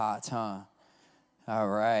Hot, huh? All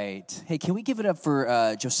right. Hey, can we give it up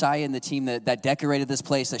for Josiah and the team that decorated this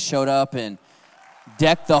place, that showed up and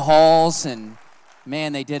decked the halls, and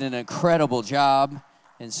man, they did an incredible job.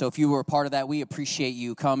 And so if you were a part of that, we appreciate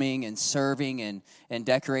you coming and serving and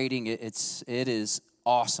decorating. It is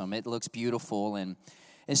awesome. It looks beautiful. And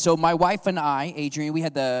so my wife and I, Adrian, we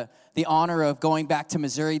had the honor of going back to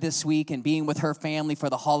Missouri this week and being with her family for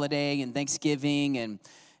the holiday and Thanksgiving,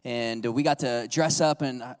 and we got to dress up,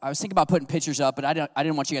 and I was thinking about putting pictures up, but I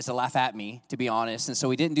didn't want you guys to laugh at me, to be honest, and so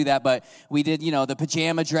we didn't do that, but we did, the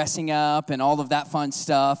pajama dressing up and all of that fun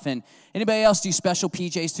stuff. And anybody else do special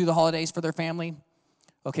PJs through the holidays for their family?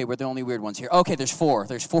 Okay, we're the only weird ones here. Okay, there's four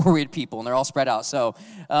weird people, and they're all spread out. So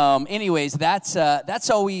anyways, that's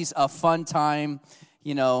always a fun time,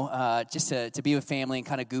 just to be with family and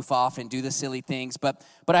kind of goof off and do the silly things. But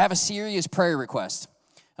I have a serious prayer request.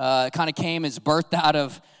 It kind of came as birthed out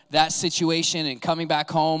of that situation and coming back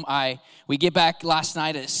home. We get back last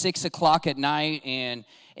night at 6 o'clock at night,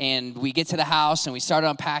 and we get to the house and we started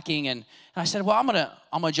unpacking, and I said, well, I'm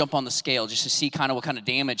gonna jump on the scale just to see kind of what kind of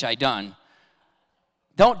damage I done.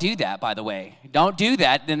 Don't do that, by the way. Don't do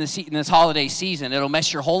that in this holiday season. It'll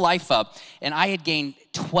mess your whole life up. And I had gained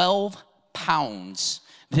 12 pounds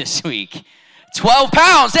this week. 12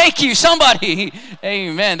 pounds. Thank you, somebody.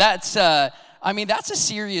 Amen. That's a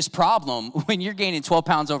serious problem when you're gaining 12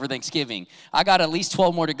 pounds over Thanksgiving. I got at least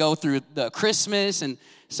 12 more to go through the Christmas, and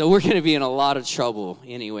so we're going to be in a lot of trouble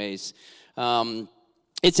anyways.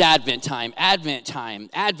 It's Advent time. Advent.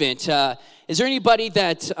 Is there anybody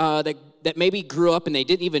that maybe grew up and they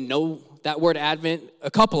didn't even know that word Advent?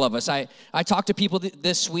 A couple of us. I talked to people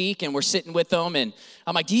this week, and we're sitting with them, and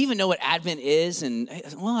I'm like, do you even know what Advent is? And,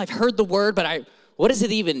 well, I've heard the word, but what does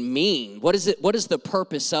it even mean? What is the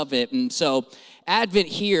purpose of it? And so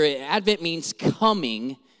Advent means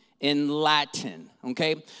coming in Latin,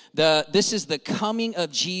 okay? This is the coming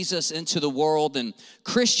of Jesus into the world, and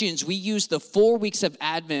Christians, we use the 4 weeks of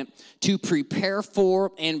Advent to prepare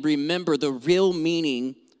for and remember the real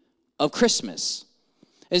meaning of Christmas.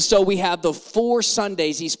 And so we have the 4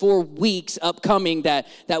 Sundays, these 4 weeks upcoming that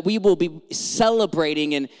we will be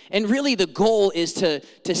celebrating. And really the goal is to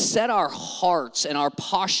set our hearts and our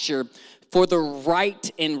posture for the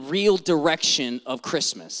right and real direction of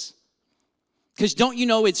Christmas. Because don't you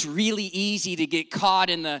know it's really easy to get caught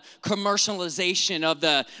in the commercialization of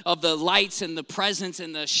the lights and the presents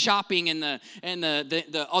and the shopping and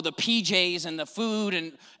all the PJs and the food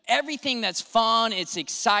and everything that's fun, it's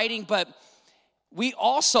exciting, but we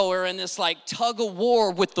also are in this like tug of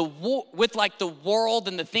war with the world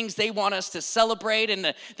and the things they want us to celebrate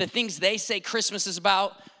and the things they say Christmas is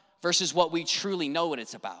about versus what we truly know what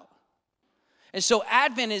it's about. And so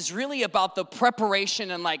Advent is really about the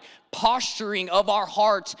preparation and like posturing of our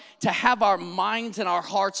hearts to have our minds and our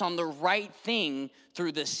hearts on the right thing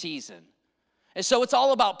through this season. And so it's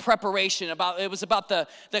all about preparation. It was about the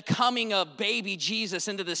coming of baby Jesus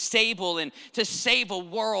into the stable and to save a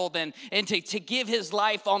world and to give his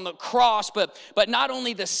life on the cross. But not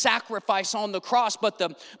only the sacrifice on the cross, but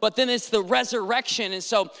then it's the resurrection. And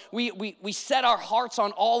so we set our hearts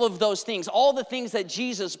on all of those things. All the things that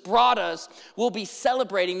Jesus brought us, we'll be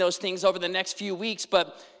celebrating those things over the next few weeks.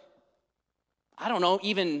 But I don't know,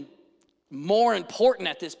 even more important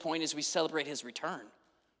at this point is we celebrate his return.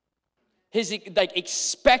 His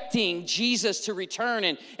expecting Jesus to return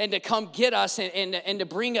and to come get us and to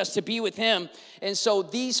bring us to be with him. And so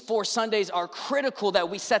these 4 Sundays are critical that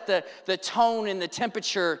we set the tone and the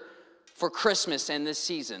temperature for Christmas and this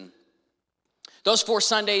season. Those 4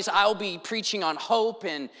 Sundays, I'll be preaching on hope,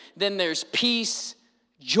 and then there's peace,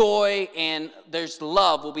 joy, and there's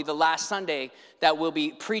love will be the last Sunday that we'll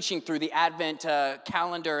be preaching through the Advent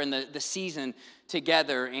calendar and the season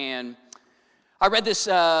together. And I read this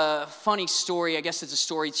funny story. I guess it's a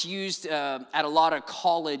story. It's used at a lot of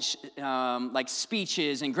college like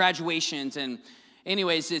speeches and graduations. And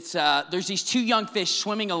anyways, there's these 2 young fish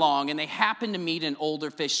swimming along, and they happen to meet an older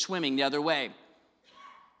fish swimming the other way.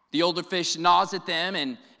 The older fish nods at them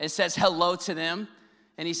and says hello to them,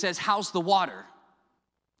 and he says, "How's the water?"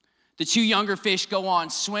 The 2 younger fish go on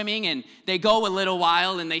swimming, and they go a little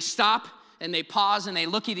while, and they stop, and they pause, and they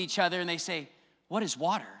look at each other, and they say, "What is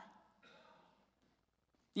water?"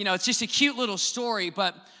 It's just a cute little story,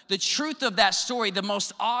 but the truth of that story, the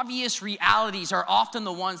most obvious realities are often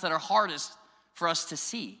the ones that are hardest for us to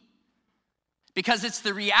see. Because it's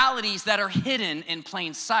the realities that are hidden in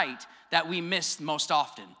plain sight that we miss most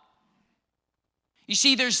often. You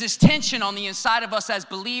see, there's this tension on the inside of us as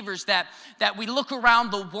believers that we look around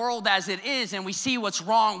the world as it is and we see what's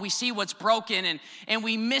wrong, we see what's broken, and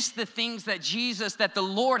we miss the things that Jesus, that the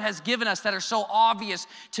Lord has given us that are so obvious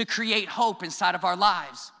to create hope inside of our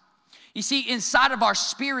lives. You see, inside of our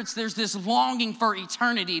spirits, there's this longing for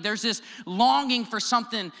eternity. There's this longing for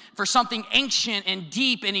something ancient and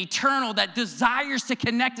deep and eternal that desires to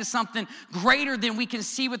connect to something greater than we can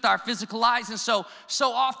see with our physical eyes. And so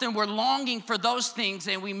often we're longing for those things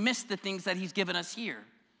and we miss the things that he's given us here.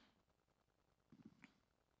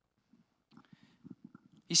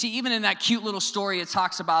 You see, even in that cute little story, it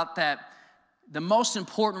talks about that the most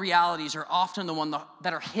important realities are often the ones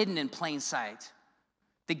that are hidden in plain sight.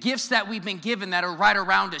 The gifts that we've been given that are right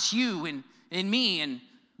around us, you and me and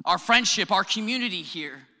our friendship, our community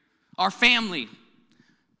here, our family.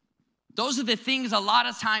 Those are the things a lot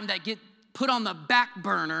of time that get put on the back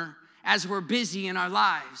burner as we're busy in our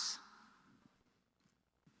lives.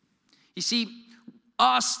 You see,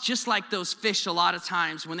 us, just like those fish a lot of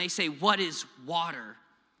times when they say, what is water?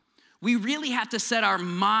 We really have to set our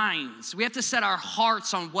minds, we have to set our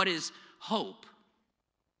hearts on what is hope.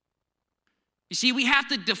 You see, we have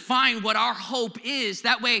to define what our hope is.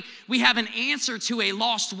 That way we have an answer to a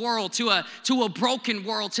lost world, to a broken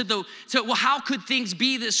world, well, how could things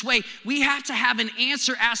be this way? We have to have an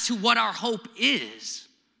answer as to what our hope is.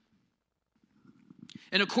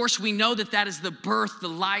 And of course, we know that is the birth, the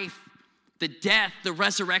life, the death, the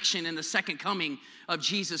resurrection, and the second coming of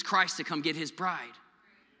Jesus Christ to come get his bride.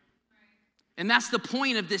 And that's the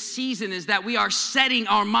point of this season, is that we are setting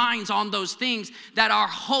our minds on those things, that our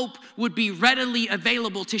hope would be readily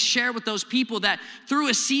available to share with those people, that through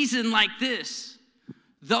a season like this,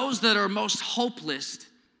 those that are most hopeless,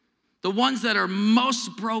 the ones that are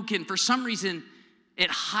most broken, for some reason,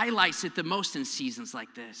 it highlights it the most in seasons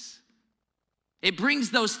like this. It brings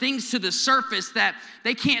those things to the surface that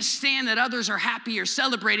they can't stand that others are happy or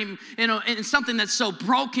celebrating in something that's so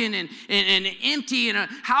broken and empty. And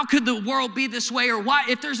how could the world be this way? Or why,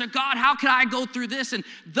 if there's a God, how could I go through this? And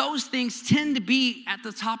those things tend to be at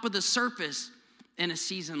the top of the surface in a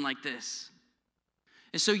season like this.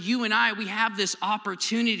 And so you and I, we have this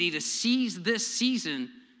opportunity to seize this season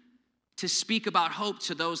to speak about hope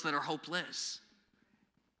to those that are hopeless.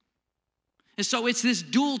 And so it's this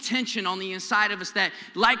dual tension on the inside of us that,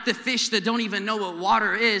 like the fish that don't even know what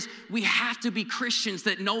water is, we have to be Christians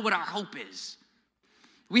that know what our hope is.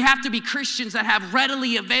 We have to be Christians that have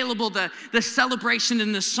readily available the celebration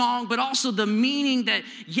and the song, but also the meaning that,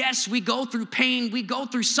 yes, we go through pain, we go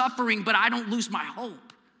through suffering, but I don't lose my hope.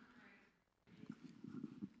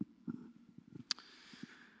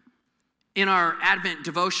 In our Advent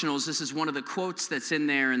devotionals, this is one of the quotes that's in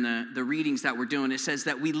there in the readings that we're doing. It says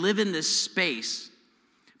that we live in this space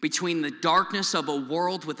between the darkness of a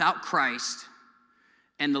world without Christ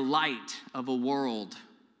and the light of a world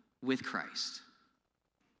with Christ.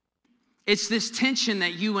 It's this tension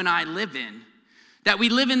that you and I live in, that we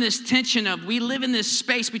live in this tension of, we live in this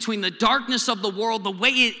space between the darkness of the world, the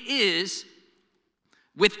way it is,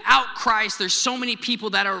 without Christ. There's so many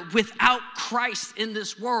people that are without Christ in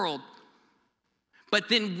this world. But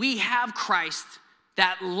then we have Christ,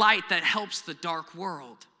 that light that helps the dark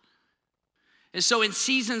world. And so in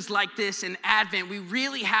seasons like this, in Advent, we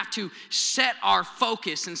really have to set our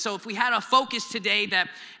focus. And so if we had a focus today, that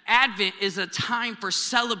Advent is a time for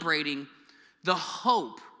celebrating the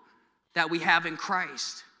hope that we have in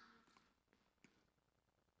Christ.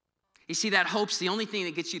 You see, that hope's the only thing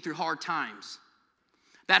that gets you through hard times.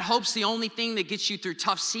 That hope's the only thing that gets you through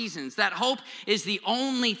tough seasons. That hope is the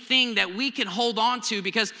only thing that we can hold on to,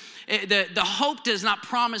 because the hope does not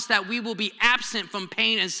promise that we will be absent from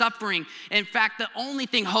pain and suffering. In fact, the only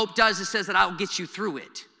thing hope does is says that I'll get you through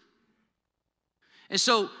it. And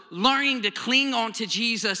so learning to cling on to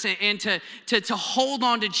Jesus and to hold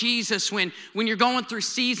on to Jesus when you're going through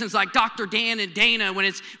seasons like Dr. Dan and Dana, when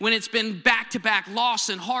it's been back-to-back loss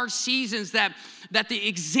and hard seasons, that the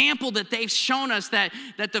example that they've shown us, that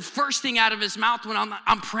the first thing out of his mouth when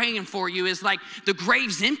I'm praying for you is like, the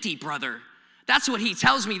grave's empty, brother. That's what he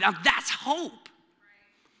tells me. Now that's hope.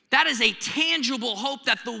 That is a tangible hope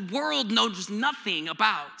that the world knows nothing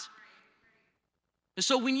about. And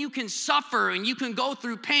so when you can suffer and you can go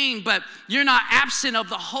through pain, but you're not absent of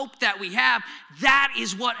the hope that we have, that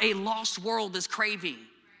is what a lost world is craving.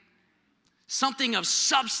 Something of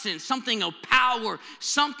substance, something of power,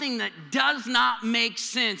 something that does not make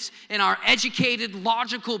sense in our educated,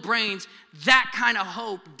 logical brains. That kind of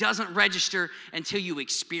hope doesn't register until you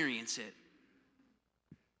experience it.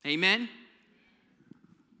 Amen?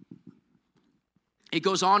 It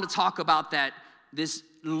goes on to talk about that this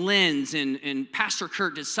lens, and Pastor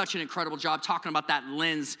Kurt did such an incredible job talking about that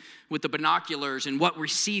lens with the binoculars and what we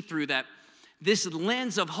see through that. This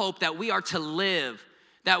lens of hope that we are to live,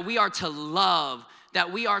 that we are to love,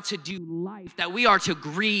 that we are to do life, that we are to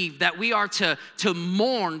grieve, that we are to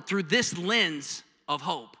mourn through this lens of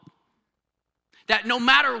hope. That no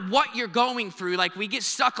matter what you're going through, like we get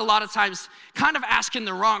stuck a lot of times kind of asking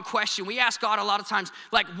the wrong question. We ask God a lot of times,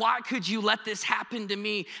 like, why could you let this happen to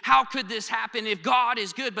me? How could this happen if God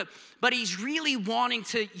is good? But he's really wanting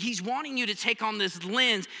you to take on this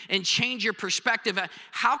lens and change your perspective.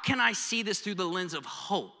 How can I see this through the lens of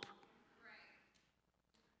hope?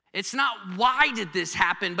 It's not why did this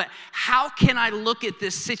happen, but how can I look at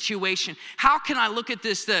this situation? How can I look at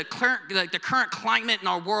this, the current climate in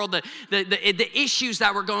our world, the issues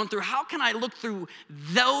that we're going through? How can I look through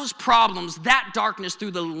those problems, that darkness,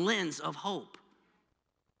 through the lens of hope?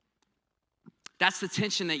 That's the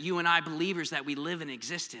tension that you and I believers that we live and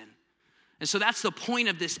exist in. And so that's the point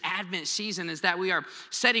of this Advent season, is that we are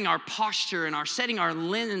setting our posture and are setting our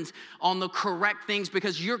lens on the correct things,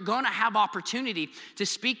 because you're going to have opportunity to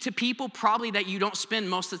speak to people probably that you don't spend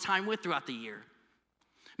most of the time with throughout the year.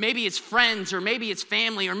 Maybe it's friends, or maybe it's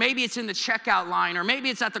family, or maybe it's in the checkout line, or maybe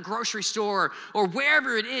it's at the grocery store, or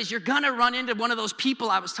wherever it is. You're going to run into one of those people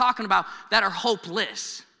I was talking about that are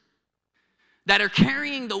hopeless, that are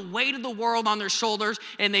carrying the weight of the world on their shoulders,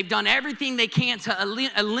 and they've done everything they can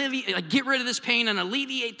to get rid of this pain and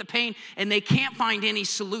alleviate the pain, and they can't find any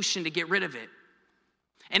solution to get rid of it.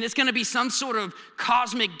 And it's going to be some sort of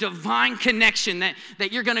cosmic divine connection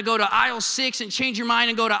that you're going to go to aisle 6 and change your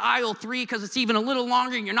mind and go to aisle 3 because it's even a little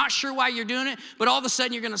longer and you're not sure why you're doing it, but all of a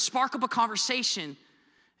sudden you're going to spark up a conversation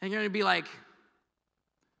and you're going to be like,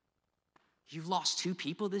 you've lost 2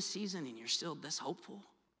 people this season and you're still this hopeful?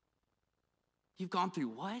 You've gone through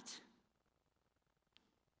what?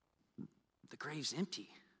 The grave's empty.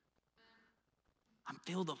 I'm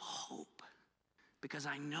filled of hope because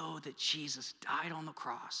I know that Jesus died on the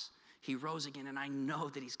cross. He rose again, and I know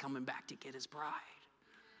that he's coming back to get his bride.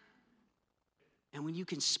 And when you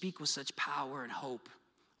can speak with such power and hope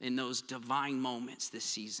in those divine moments this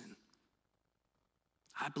season,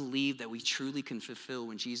 I believe that we truly can fulfill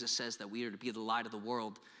when Jesus says that we are to be the light of the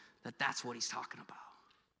world, that's what he's talking about.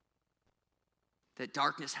 That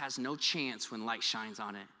darkness has no chance when light shines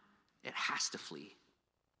on it. It has to flee.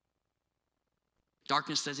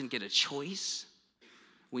 Darkness doesn't get a choice.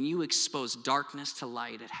 When you expose darkness to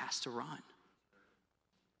light, it has to run.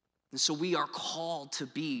 And so we are called to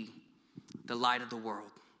be the light of the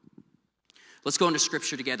world. Let's go into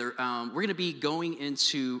scripture together. We're going to be going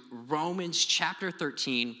into Romans chapter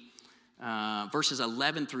 13, verses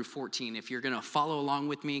 11 through 14. If you're going to follow along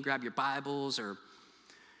with me, grab your Bibles or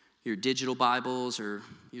your digital Bibles, or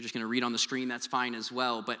you're just going to read on the screen, that's fine as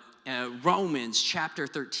well. But Romans chapter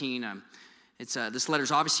 13, this letter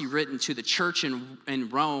is obviously written to the church in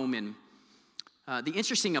Rome. And the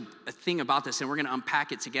interesting thing about this, and we're going to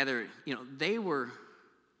unpack it together, they were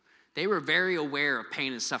very aware of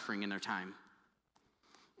pain and suffering in their time.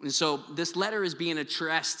 And so this letter is being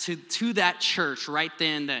addressed to that church right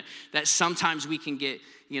then, that sometimes we can get,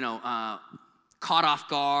 caught off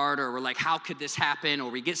guard, or we're like, how could this happen? Or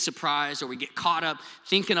we get surprised, or we get caught up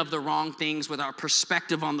thinking of the wrong things with our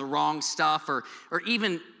perspective on the wrong stuff, or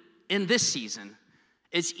even in this season,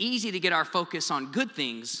 it's easy to get our focus on good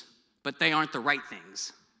things, but they aren't the right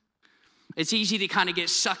things. It's easy to kind of get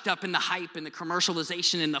sucked up in the hype and the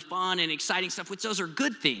commercialization and the fun and exciting stuff, which those are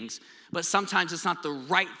good things, but sometimes it's not the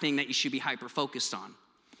right thing that you should be hyper-focused on.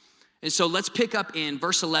 And so let's pick up in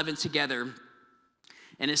verse 11 together.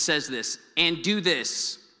 And it says this, and do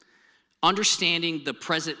this, understanding the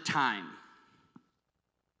present time.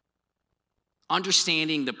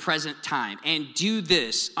 Understanding the present time. And do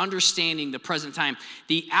this, understanding the present time.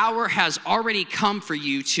 The hour has already come for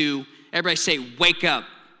you to, everybody say, wake up.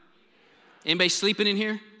 Anybody sleeping in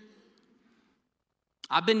here?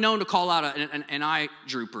 I've been known to call out an eye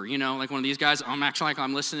drooper, like one of these guys. I'm actually like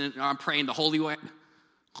I'm listening, I'm praying the holy way.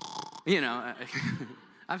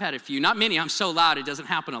 I've had a few, not many. I'm so loud, it doesn't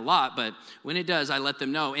happen a lot, but when it does, I let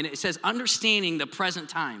them know. And it says, understanding the present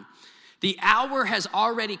time. The hour has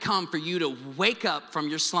already come for you to wake up from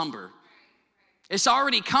your slumber. It's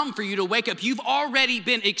already come for you to wake up. You've already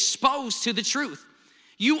been exposed to the truth.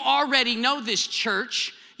 You already know this,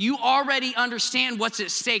 church. You already understand what's at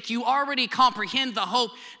stake. You already comprehend the hope.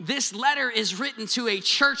 This letter is written to a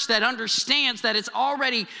church that understands that it's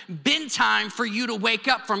already been time for you to wake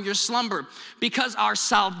up from your slumber, because our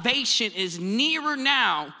salvation is nearer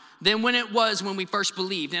now than when it was when we first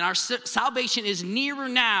believed. And our salvation is nearer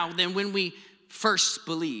now than when we first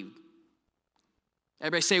believed.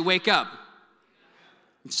 Everybody say, wake up.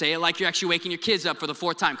 Say it like you're actually waking your kids up for the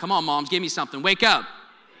 4th time. Come on, moms, give me something. Wake up.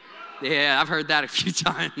 Yeah, I've heard that a few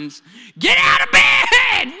times. Get out of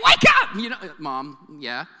bed! Wake up! You know, Mom,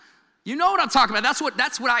 yeah. You know what I'm talking about.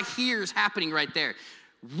 That's what I hear is happening right there.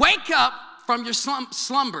 Wake up from your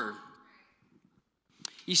slumber.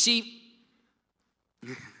 You see,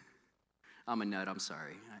 I'm a nut, I'm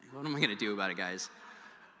sorry. What am I gonna do about it, guys?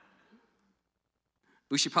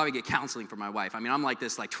 We should probably get counseling for my wife. I mean, I'm like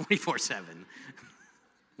this like 24/7.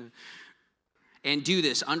 And do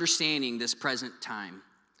this, understanding this present time.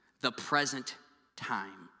 The present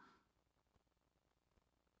time.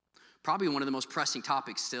 Probably one of the most pressing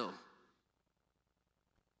topics still.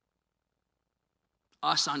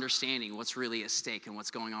 Us understanding what's really at stake and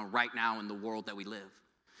what's going on right now in the world that we live.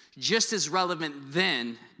 Just as relevant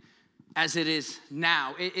then as it is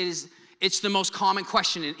now. It's the most common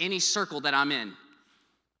question in any circle that I'm in.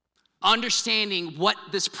 Understanding what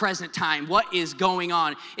this present time, what is going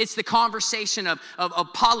on. It's the conversation of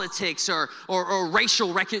politics or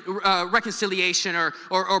racial reconciliation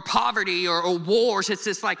or poverty or wars. It's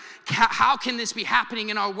this like, how can this be happening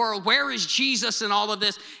in our world? Where is Jesus in all of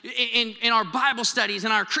this? In our Bible studies,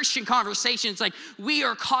 in our Christian conversations, like we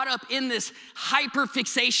are caught up in this hyper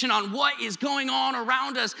fixation on what is going on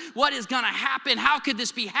around us, what is gonna happen, how could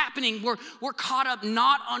this be happening? We're caught up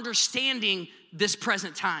not understanding this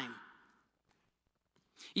present time.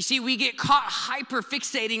 You see, we get caught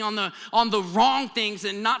hyper-fixating on the wrong things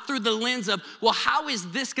and not through the lens of, well, how is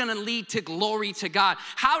this going to lead to glory to God?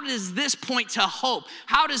 How does this point to hope?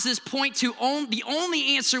 How does this point to the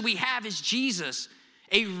only answer we have is Jesus,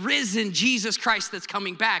 a risen Jesus Christ that's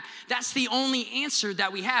coming back. That's the only answer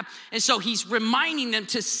that we have. And so he's reminding them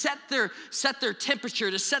to set their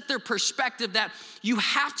temperature, to set their perspective that you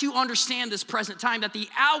have to understand this present time, that the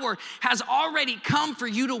hour has already come for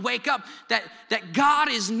you to wake up, that God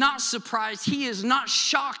is not surprised. He is not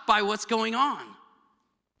shocked by what's going on.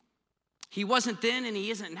 He wasn't then and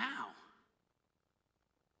he isn't now.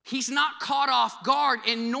 He's not caught off guard,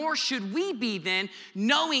 and nor should we be then,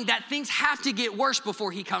 knowing that things have to get worse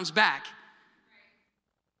before he comes back.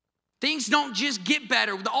 Things don't just get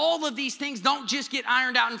better. All of these things don't just get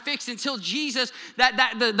ironed out and fixed until Jesus,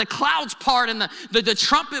 the clouds part and the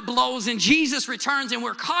trumpet blows and Jesus returns and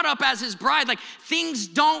we're caught up as his bride. Like, things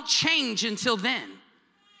don't change until then.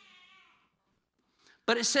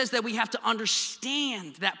 But it says that we have to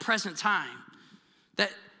understand that present time,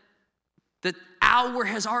 that the hour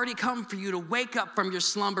has already come for you to wake up from your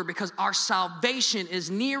slumber because our salvation is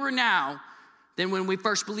nearer now than when we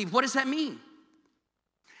first believed. What does that mean?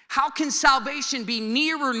 How can salvation be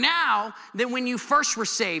nearer now than when you first were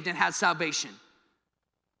saved and had salvation?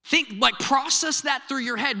 Process that through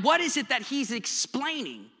your head. What is it that he's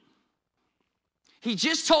explaining? He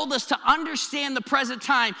just told us to understand the present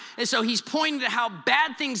time, and so he's pointing to how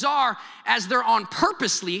bad things are as they're on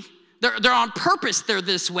purposely. They're on purpose, they're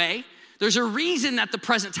this way. There's a reason that the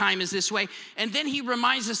present time is this way. And then he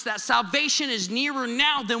reminds us that salvation is nearer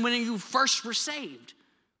now than when you first were saved.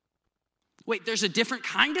 Wait, there's a different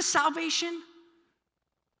kind of salvation?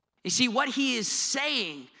 You see, what he is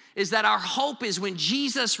saying is that our hope is when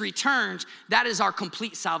Jesus returns, that is our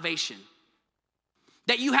complete salvation.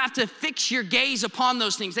 That you have to fix your gaze upon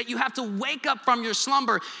those things, that you have to wake up from your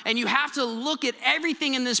slumber, and you have to look at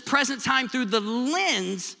everything in this present time through the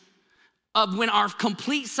lens of when our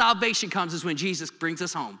complete salvation comes is when Jesus brings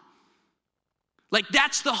us home. Like,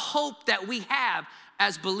 that's the hope that we have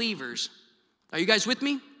as believers. Are you guys with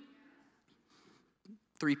me?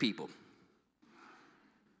 3 people.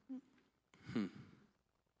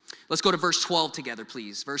 Let's go to verse 12 together,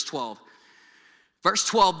 please. Verse 12. Verse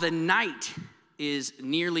 12, the night is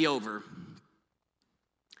nearly over.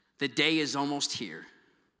 The day is almost here.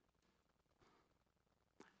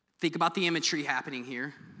 Think about the imagery happening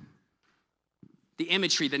here. The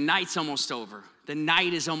imagery, the night's almost over. The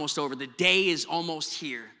night is almost over. The day is almost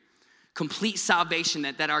here. Complete salvation,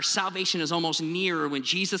 that our salvation is almost nearer when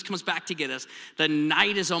Jesus comes back to get us. The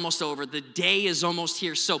night is almost over. The day is almost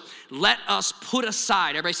here. So let us put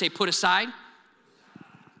aside. Everybody say put aside.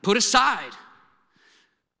 Put aside.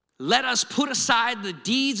 Let us put aside the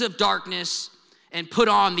deeds of darkness and put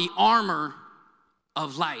on the armor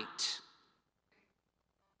of light.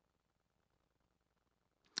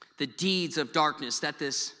 The deeds of darkness, that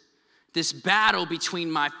this battle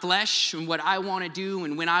between my flesh and what I want to do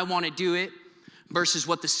and when I want to do it versus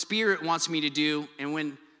what the Spirit wants me to do and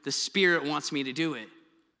when the Spirit wants me to do it.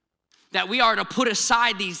 That we are to put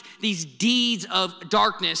aside these deeds of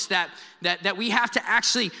darkness, that we have to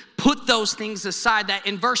actually put those things aside. That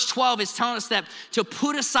in verse 12 is telling us that to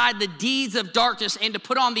put aside the deeds of darkness and to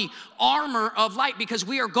put on the armor of light, because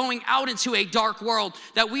we are going out into a dark world,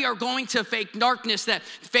 that we are going to face darkness,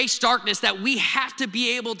 that we have to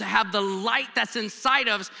be able to have the light that's inside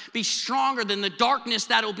of us be stronger than the darkness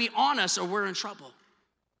that'll be on us, or we're in trouble.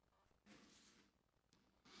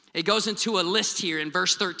 It goes into a list here in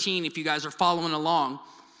verse 13, if you guys are following along.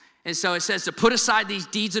 And so it says to put aside these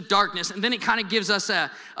deeds of darkness. And then it kind of gives us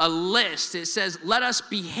a list. It says, let us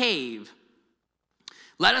behave.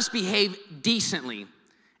 Let us behave decently,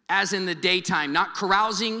 as in the daytime, not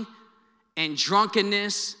carousing and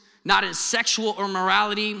drunkenness, not in sexual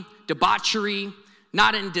immorality, debauchery,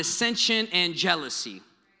 not in dissension and jealousy.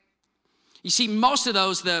 You see, most of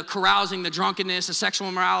those, the carousing, the drunkenness, the sexual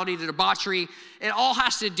immorality, the debauchery, it all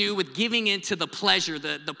has to do with giving into the pleasure,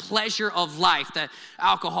 the pleasure of life, the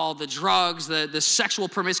alcohol, the drugs, the sexual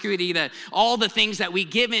promiscuity, all the things that we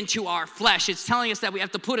give into our flesh. It's telling us that we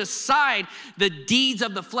have to put aside the deeds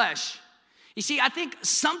of the flesh. You see, I think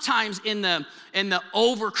sometimes in the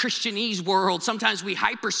over Christianese world, sometimes we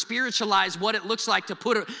hyper spiritualize what it looks like to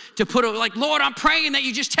put like, Lord, I'm praying that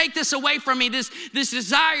you just take this away from me, this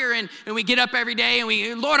desire, and we get up every day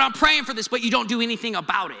and Lord, I'm praying for this, but you don't do anything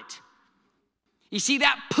about it. You see,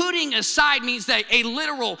 that putting aside means that a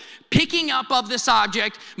literal picking up of this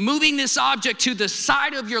object, moving this object to the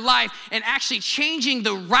side of your life, and actually changing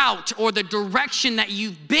the route or the direction that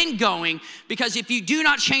you've been going. Because if you do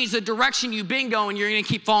not change the direction you've been going, you're going to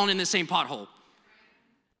keep falling in the same pothole.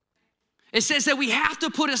 It says that we have to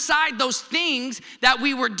put aside those things that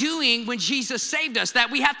we were doing when Jesus saved us, that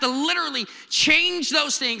we have to literally change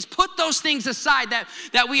those things, put those things aside,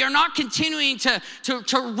 that we are not continuing to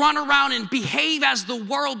run around and behave as the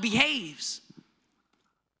world behaves.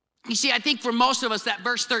 You see, I think for most of us, that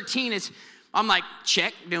verse 13 is, I'm like,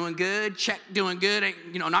 check, doing good,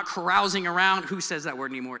 not carousing around. Who says that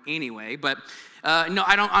word anymore anyway? But no,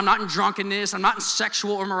 I'm not in drunkenness. I'm not in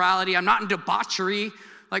sexual immorality. I'm not in debauchery.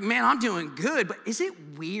 Like, man, I'm doing good, but is it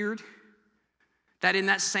weird that in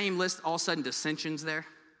that same list, all of a sudden dissension's there?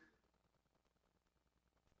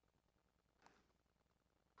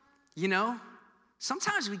 You know,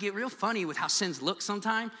 sometimes we get real funny with how sins look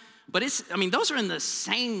sometimes, but those are in the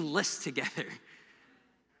same list together.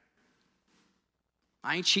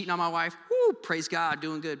 I ain't cheating on my wife. Woo, praise God,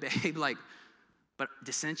 doing good, babe. But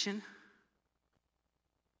dissension?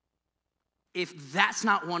 If that's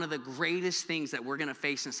not one of the greatest things that we're going to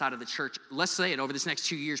face inside of the church, let's say it over this next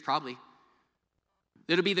 2 years probably,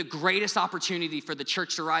 it'll be the greatest opportunity for the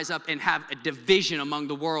church to rise up and have a division among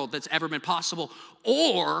the world that's ever been possible.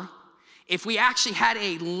 Or if we actually had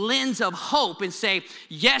a lens of hope and say,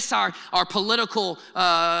 yes, our political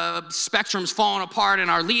spectrum's falling apart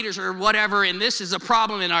and our leaders or whatever, and this is a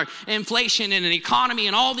problem in our inflation and an economy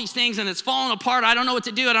and all these things, and it's falling apart. I don't know what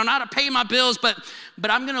to do. I don't know how to pay my bills, but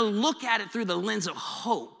I'm going to look at it through the lens of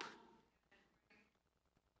hope.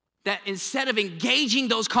 That instead of engaging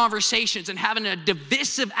those conversations and having a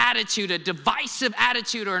divisive attitude, a divisive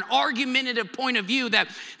attitude, or an argumentative point of view, that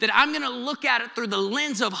I'm going to look at it through the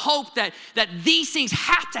lens of hope that these things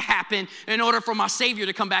have to happen in order for my Savior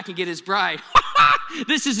to come back and get his bride.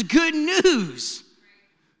 This is good news.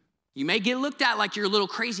 You may get looked at like you're a little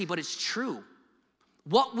crazy, but it's true.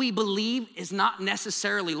 What we believe is not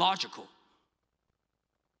necessarily logical,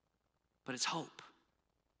 but it's hope.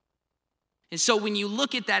 And so when you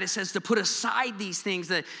look at that, it says to put aside these things,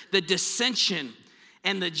 the dissension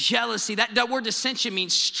and the jealousy. That word dissension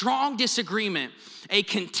means strong disagreement, a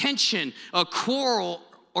contention, a quarrel,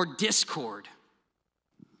 or discord.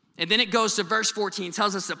 And then it goes to verse 14,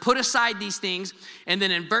 tells us to put aside these things. And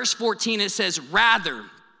then in verse 14, it says, rather.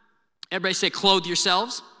 Everybody say, clothe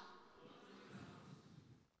yourselves.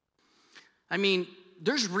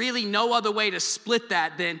 There's really no other way to split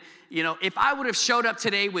that than, if I would have showed up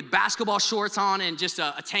today with basketball shorts on and just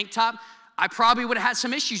a tank top, I probably would have had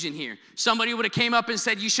some issues in here. Somebody would have came up and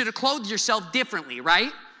said, you should have clothed yourself differently,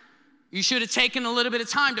 right? You should have taken a little bit of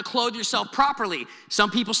time to clothe yourself properly.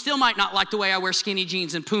 Some people still might not like the way I wear skinny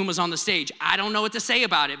jeans and Pumas on the stage. I don't know what to say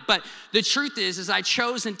about it. But the truth is I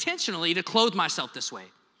chose intentionally to clothe myself this way.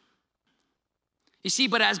 You see,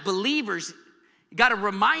 but as believers, you got to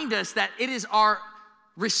remind us that it is our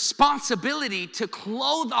responsibility to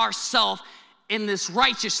clothe ourselves in this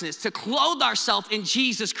righteousness, to clothe ourselves in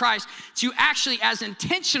Jesus Christ, to actually as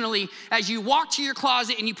intentionally as you walk to your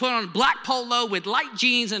closet and you put on a black polo with light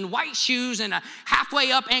jeans and white shoes and a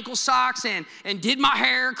halfway up ankle socks and did my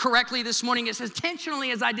hair correctly this morning, as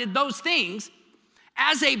intentionally as I did those things,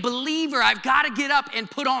 as a believer, I've got to get up and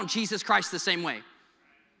put on Jesus Christ the same way.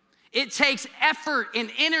 It takes effort and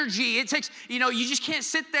energy. It takes, you just can't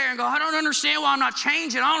sit there and go, I don't understand why I'm not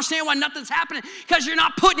changing. I don't understand why nothing's happening, because you're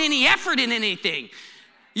not putting any effort in anything.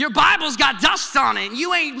 Your Bible's got dust on it. And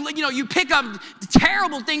you pick up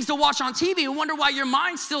terrible things to watch on TV and wonder why your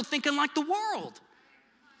mind's still thinking like the world.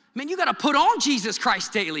 Man, you got to put on Jesus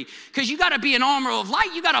Christ daily, because you got to be an armor of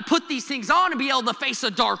light. You got to put these things on and be able to face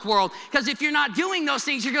a dark world, because if you're not doing those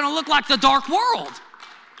things, you're going to look like the dark world.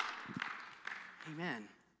 Amen.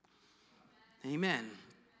 Amen.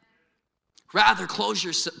 Rather, clothe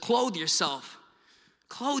yourself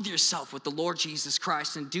with the Lord Jesus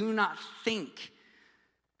Christ, and do not think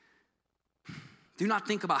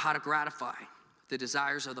about how to gratify the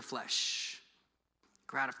desires of the flesh.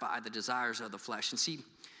 Gratify the desires of the flesh. And see,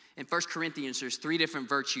 in 1 Corinthians, there's 3 different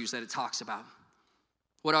virtues that it talks about.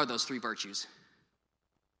 What are those 3 virtues?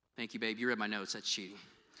 Thank you, babe. You read my notes. That's cheating.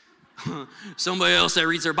 Somebody else that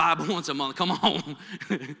reads their Bible once a month. Come on.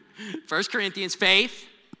 1 Corinthians, faith.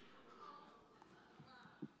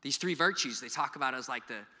 These 3 virtues they talk about as like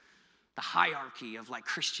the hierarchy of like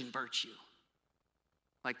Christian virtue.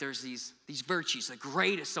 Like there's these virtues, the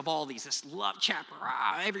greatest of all these, this love chapter.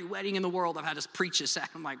 Every wedding in the world I've had to preach this at.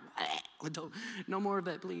 I'm like, no more of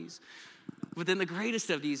that, please. But then the greatest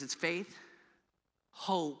of these, it's faith,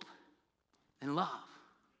 hope, and love.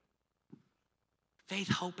 Faith,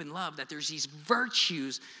 hope, and love, that there's these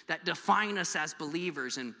virtues that define us as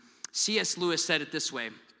believers. And C.S. Lewis said it this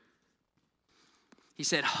way. He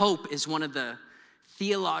said, hope is one of the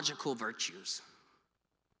theological virtues.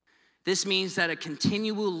 This means that a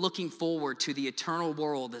continual looking forward to the eternal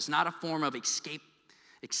world is not a form of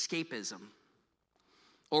escapism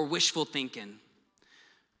or wishful thinking,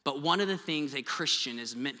 but one of the things a Christian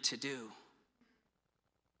is meant to do.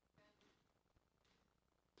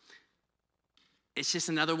 It's just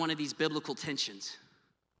another one of these biblical tensions.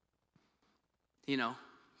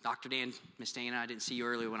 Dr. Dan, Miss Dana, I didn't see you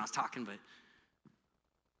earlier when I was talking, but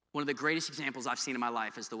one of the greatest examples I've seen in my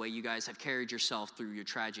life is the way you guys have carried yourself through your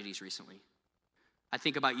tragedies recently. I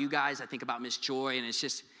think about you guys, I think about Miss Joy, and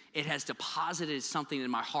it has deposited something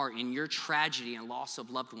in my heart in your tragedy and loss of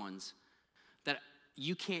loved ones that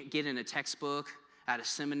you can't get in a textbook, at a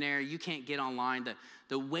seminary, you can't get online.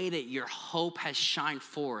 The way that your hope has shined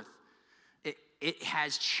forth, it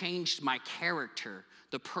has changed my character,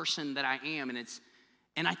 the person that I am,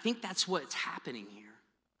 and I think that's what's happening here.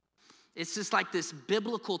 It's just like this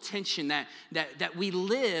biblical tension that we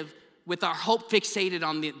live with our hope fixated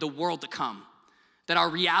on the world to come, that our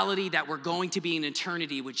reality that we're going to be in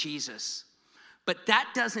eternity with Jesus. But that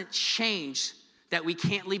doesn't change that we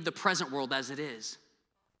can't leave the present world as it is.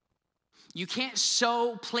 You can't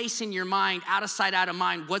so place in your mind, out of sight, out of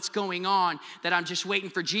mind, what's going on, that I'm just waiting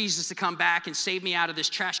for Jesus to come back and save me out of this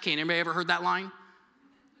trash can. Anybody ever heard that line?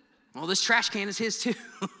 Well, this trash can is his too.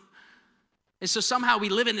 And so somehow we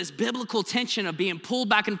live in this biblical tension of being pulled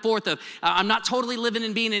back and forth of, I'm not totally living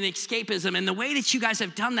and being in escapism. And the way that you guys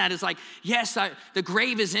have done that is like, yes, the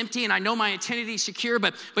grave is empty and I know my eternity is secure,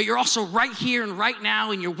 but you're also right here and right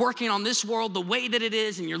now, and you're working on this world the way that it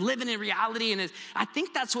is, and you're living in reality. And I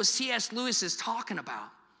think that's what C.S. Lewis is talking about.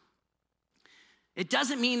 It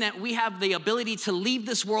doesn't mean that we have the ability to leave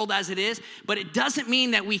this world as it is, but it doesn't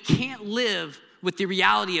mean that we can't live with the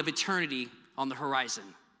reality of eternity on the horizon.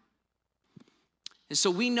 And so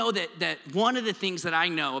we know that one of the things that I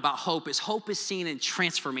know about hope is seen in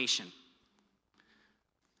transformation.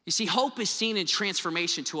 You see, hope is seen in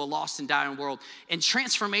transformation to a lost and dying world, and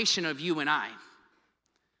transformation of you and I.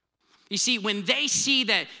 You see, when they see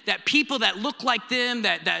that people that look like them,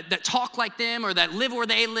 that talk like them, or that live where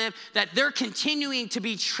they live, that they're continuing to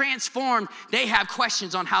be transformed, they have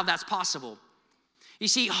questions on how that's possible. You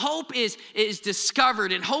see, hope is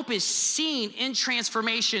discovered, and hope is seen in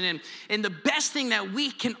transformation. And the best thing that we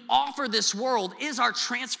can offer this world is our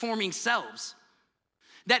transforming selves.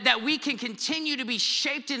 That we can continue to be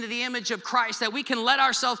shaped into the image of Christ, that we can let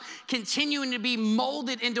ourselves continue to be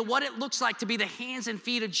molded into what it looks like to be the hands and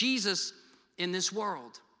feet of Jesus in this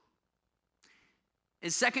world. In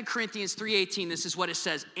 2 Corinthians 3:18, this is what it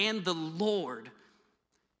says, and the Lord,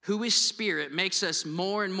 who is Spirit, makes us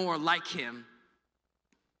more and more like him,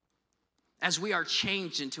 as we are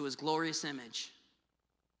changed into his glorious image.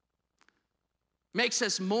 Makes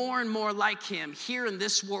us more and more like him here in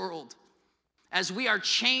this world, as we are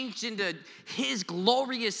changed into his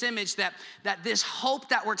glorious image, that this hope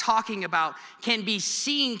that we're talking about can be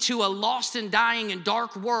seen to a lost and dying and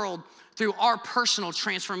dark world through our personal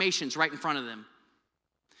transformations right in front of them.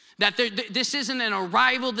 That this isn't an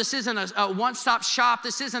arrival, this isn't a one-stop shop,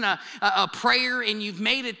 this isn't a prayer and you've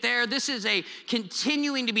made it there. This is a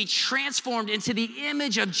continuing to be transformed into the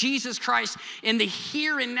image of Jesus Christ in the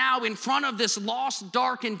here and now in front of this lost,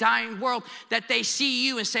 dark, and dying world, that they see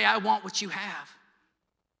you and say, I want what you have.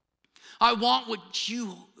 I want what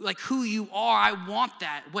you, like who you are, I want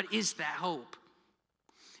that. What is that hope?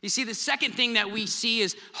 You see, the second thing that we see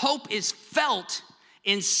is hope is felt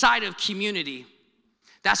inside of community.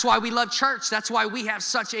 That's why we love church. That's why we have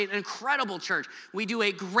such an incredible church. We do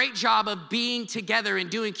a great job of being together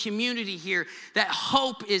and doing community here. That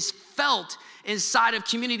hope is felt inside of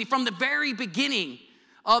community. From the very beginning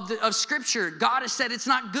of Scripture, God has said it's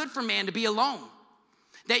not good for man to be alone.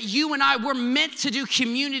 That you and I, we're meant to do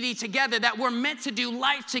community together, that we're meant to do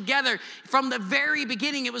life together. From the very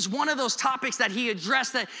beginning, it was one of those topics that he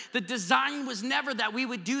addressed, that the design was never that we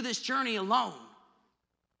would do this journey alone.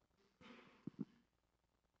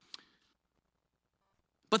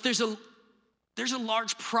 But there's a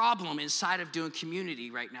large problem inside of doing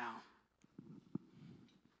community right now.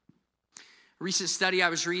 A recent study I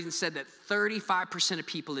was reading said that 35% of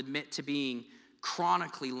people admit to being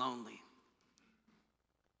chronically lonely.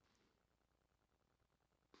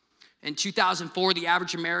 In 2004, the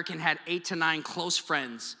average American had 8 to 9 close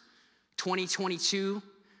friends. 2022,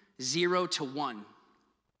 0 to 1.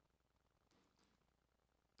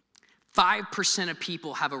 5% of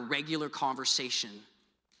people have a regular conversation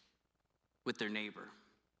with their neighbor.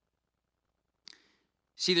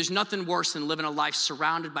 See, there's nothing worse than living a life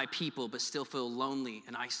surrounded by people but still feel lonely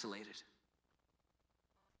and isolated.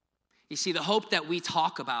 You see, the hope that we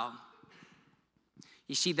talk about,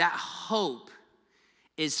 you see, that hope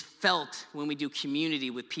is felt when we do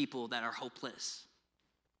community with people that are hopeless.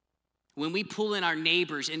 When we pull in our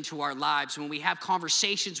neighbors into our lives, when we have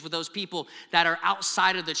conversations with those people that are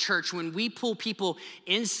outside of the church, when we pull people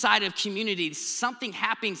inside of community, something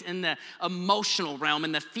happens in the emotional realm,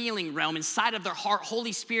 in the feeling realm, inside of their heart.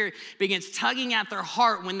 Holy Spirit begins tugging at their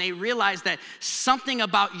heart when they realize that something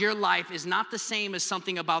about your life is not the same as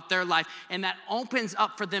something about their life, and that opens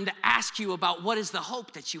up for them to ask you about what is the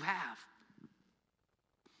hope that you have.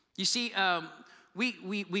 You see,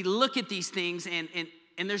 we look at these things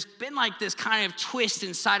and there's been like this kind of twist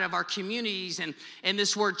inside of our communities, and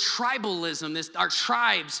this word tribalism, our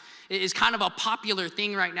tribes, is kind of a popular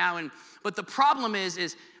thing right now. But the problem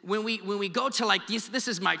is when we go to like this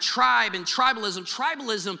is my tribe, and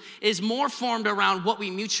tribalism is more formed around what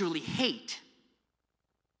we mutually hate.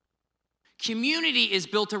 Community is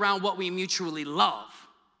built around what we mutually love.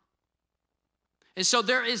 And so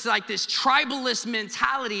there is like this tribalist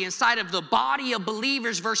mentality inside of the body of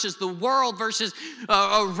believers versus the world versus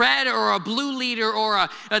a red or a blue leader or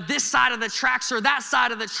this side of the tracks or that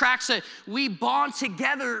side of the tracks. We bond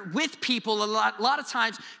together with people a lot of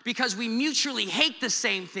times because we mutually hate the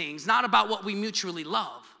same things, not about what we mutually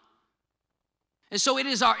love. And so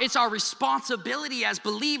it's our responsibility as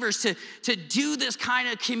believers to do this kind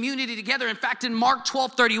of community together. In fact, in Mark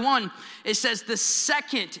 12:31, it says the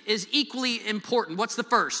second is equally important. What's the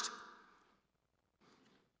first?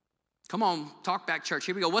 Come on, talk back, church.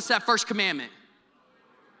 Here we go. What's that first commandment?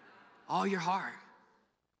 All your heart.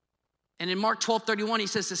 And in Mark 12:31, he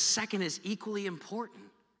says the second is equally important.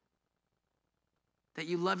 That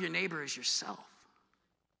you love your neighbor as yourself.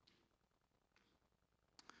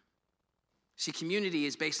 See, community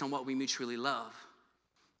is based on what we mutually love,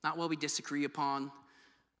 not what we disagree upon.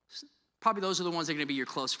 Probably those are the ones that are going to be your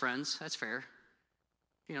close friends. That's fair.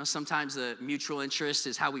 You know, sometimes the mutual interest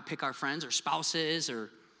is how we pick our friends or spouses,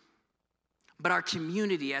 but our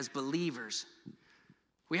community as believers,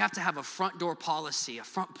 we have to have a front door policy, a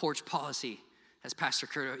front porch policy, as Pastor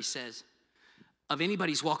Kurt always says, of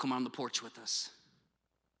anybody's welcome on the porch with us.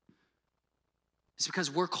 It's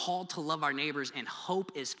because we're called to love our neighbors, and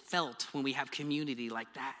hope is felt when we have community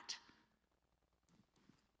like that.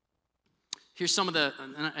 Here's some of the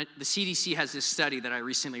CDC has this study that I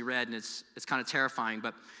recently read, and it's kind of terrifying,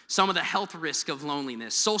 but some of the health risk of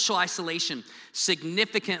loneliness. Social isolation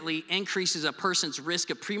significantly increases a person's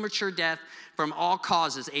risk of premature death from all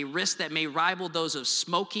causes, a risk that may rival those of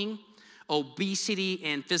smoking, obesity,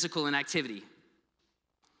 and physical inactivity.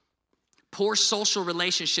 Poor social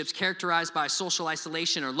relationships characterized by social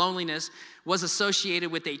isolation or loneliness was associated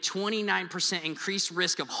with a 29% increased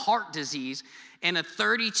risk of heart disease and a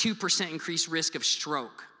 32% increased risk of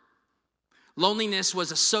stroke. Loneliness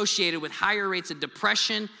was associated with higher rates of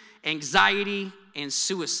depression, anxiety, and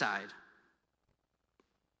suicide.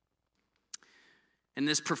 And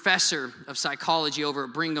this professor of psychology over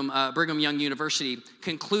at Brigham Young University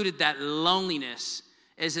concluded that loneliness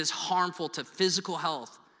is as harmful to physical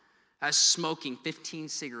health I was smoking 15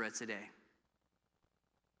 cigarettes a day.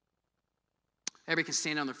 Everybody can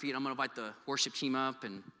stand on their feet. I'm going to invite the worship team up.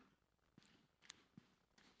 And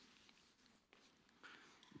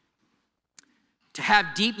to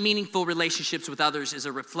have deep, meaningful relationships with others is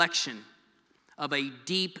a reflection of a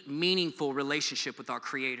deep, meaningful relationship with our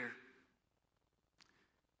Creator.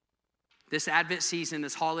 This Advent season,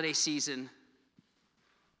 this holiday season,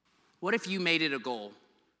 what if you made it a goal?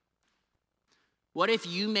 What if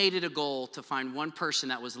you made it a goal to find one person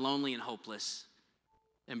that was lonely and hopeless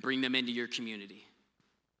and bring them into your community?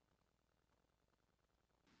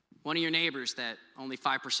 One of your neighbors that only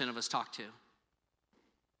 5% of us talk to.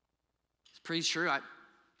 It's pretty sure I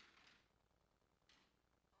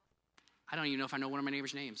don't even know if I know one of my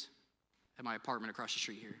neighbors' names at my apartment across the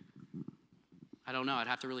street here. I don't know. I'd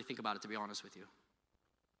have to really think about it, to be honest with you.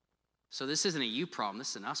 So this isn't a you problem. This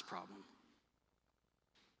is an us problem.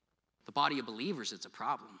 The body of believers, it's a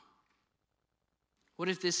problem. What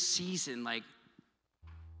if this season,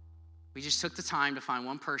 we just took the time to find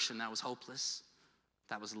one person that was hopeless,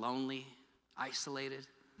 that was lonely, isolated,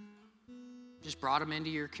 just brought them into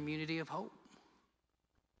your community of hope?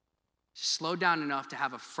 Just slow down enough to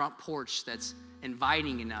have a front porch that's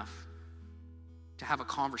inviting enough to have a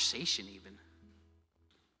conversation even.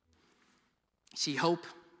 See, hope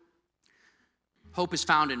is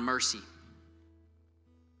found in mercy.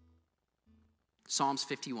 Psalms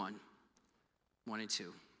 51, 1 and 2.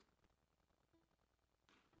 You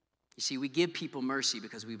see, we give people mercy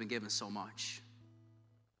because we've been given so much.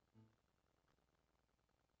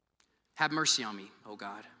 Have mercy on me, O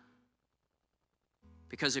God,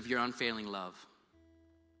 because of your unfailing love.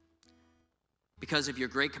 Because of your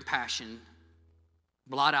great compassion,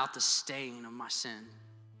 blot out the stain of my sin.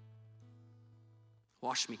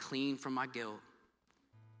 Wash me clean from my guilt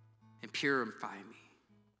and purify me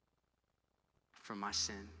from my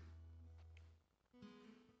sin.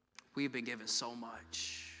 We've been given so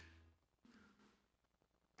much.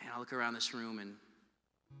 Man, I look around this room and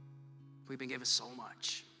we've been given so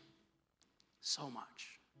much. So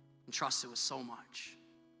much. Entrusted with so much.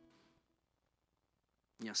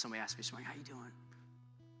 You know, somebody asked me, how you doing?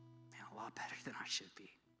 Man, a lot better than I should be.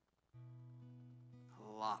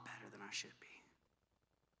 A lot better than I should be.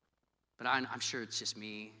 But I'm sure it's just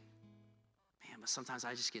me. Man, but sometimes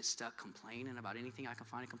I just get stuck complaining about anything I can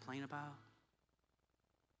find to complain about.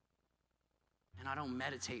 And I don't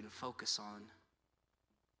meditate and focus on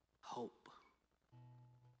hope.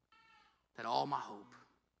 That all my hope,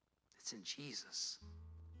 it's in Jesus.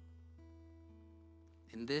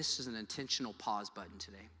 And this is an intentional pause button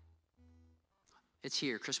today. It's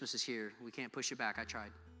here. Christmas is here. We can't push it back. I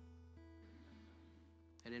tried.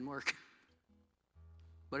 It didn't work.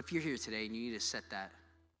 But if you're here today and you need to set that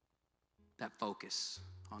focus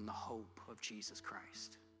on the hope of Jesus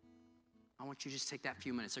Christ, I want you to just take that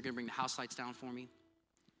few minutes. They're going to bring the house lights down for me.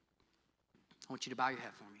 I want you to bow your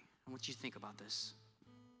head for me. I want you to think about this.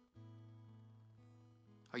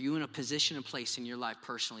 Are you in a position and place in your life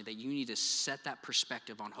personally that you need to set that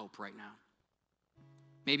perspective on hope right now?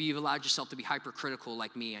 Maybe you've allowed yourself to be hypercritical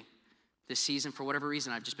like me. This season, for whatever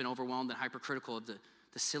reason, I've just been overwhelmed and hypercritical of the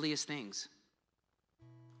silliest things.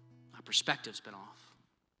 My perspective's been off.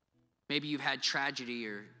 Maybe you've had tragedy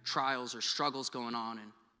or trials or struggles going on,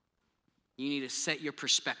 and you need to set your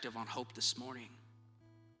perspective on hope this morning.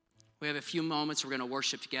 We have a few moments we're going to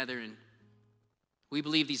worship together, and we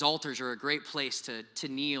believe these altars are a great place to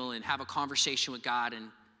kneel and have a conversation with God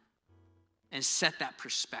and set that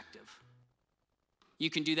perspective. You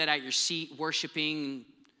can do that at your seat, worshiping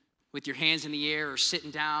with your hands in the air or sitting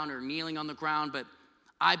down or kneeling on the ground, but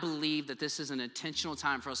I believe that this is an intentional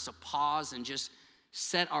time for us to pause and just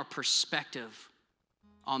set our perspective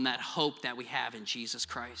on that hope that we have in Jesus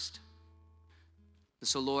Christ. And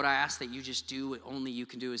so, Lord, I ask that you just do what only you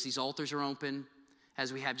can do as these altars are open,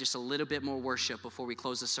 as we have just a little bit more worship before we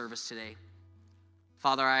close the service today.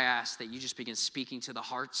 Father, I ask that you just begin speaking to the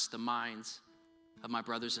hearts, the minds of my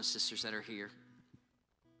brothers and sisters that are here.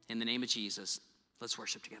 In the name of Jesus, let's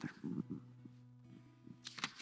worship together.